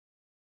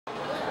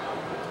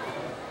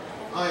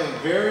I am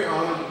very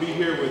honored to be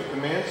here with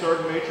Command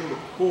Sergeant Major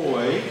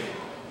McCoy,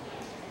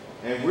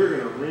 and we're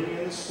going to ring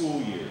in the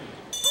school year.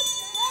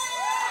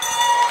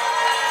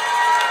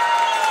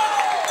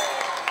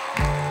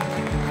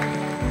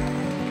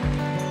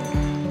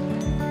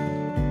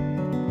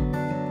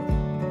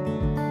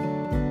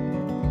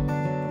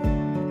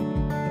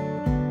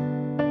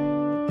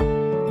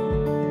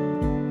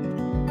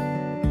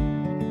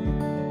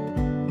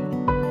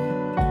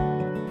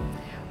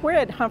 We're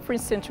at Humphrey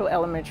Central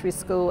Elementary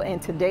School,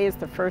 and today is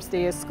the first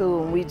day of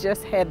school, and we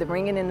just had the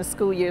ringing in the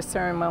school year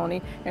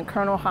ceremony, and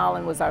Colonel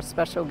Holland was our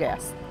special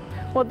guest.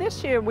 Well,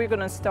 this year we're going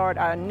to start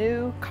our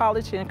new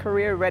college and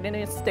career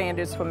readiness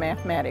standards for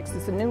mathematics.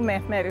 It's a new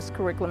mathematics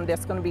curriculum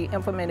that's going to be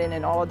implemented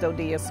in all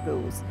DODEA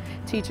schools.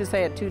 Teachers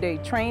had 2-day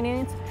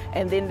trainings,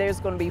 and then there's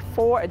going to be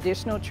 4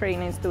 additional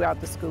trainings throughout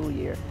the school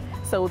year.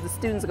 So the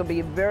students are going to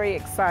be very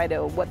excited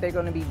of what they're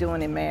going to be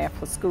doing in math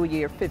for school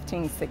year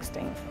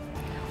 15-16.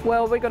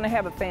 Well, we're going to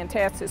have a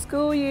fantastic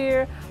school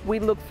year. We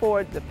look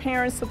forward to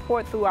parent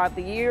support throughout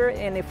the year,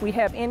 and if we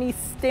have any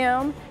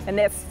STEM, and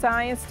that's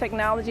science,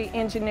 technology,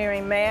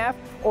 engineering, math,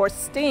 or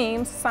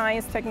STEAM,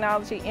 science,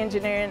 technology,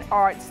 engineering,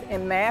 arts,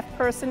 and math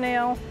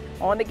personnel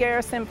on the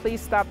garrison, please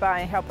stop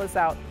by and help us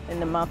out in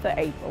the month of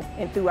April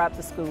and throughout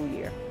the school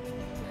year.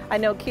 I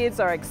know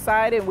kids are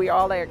excited. We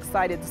all are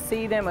excited to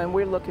see them, and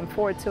we're looking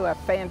forward to a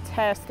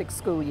fantastic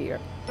school year.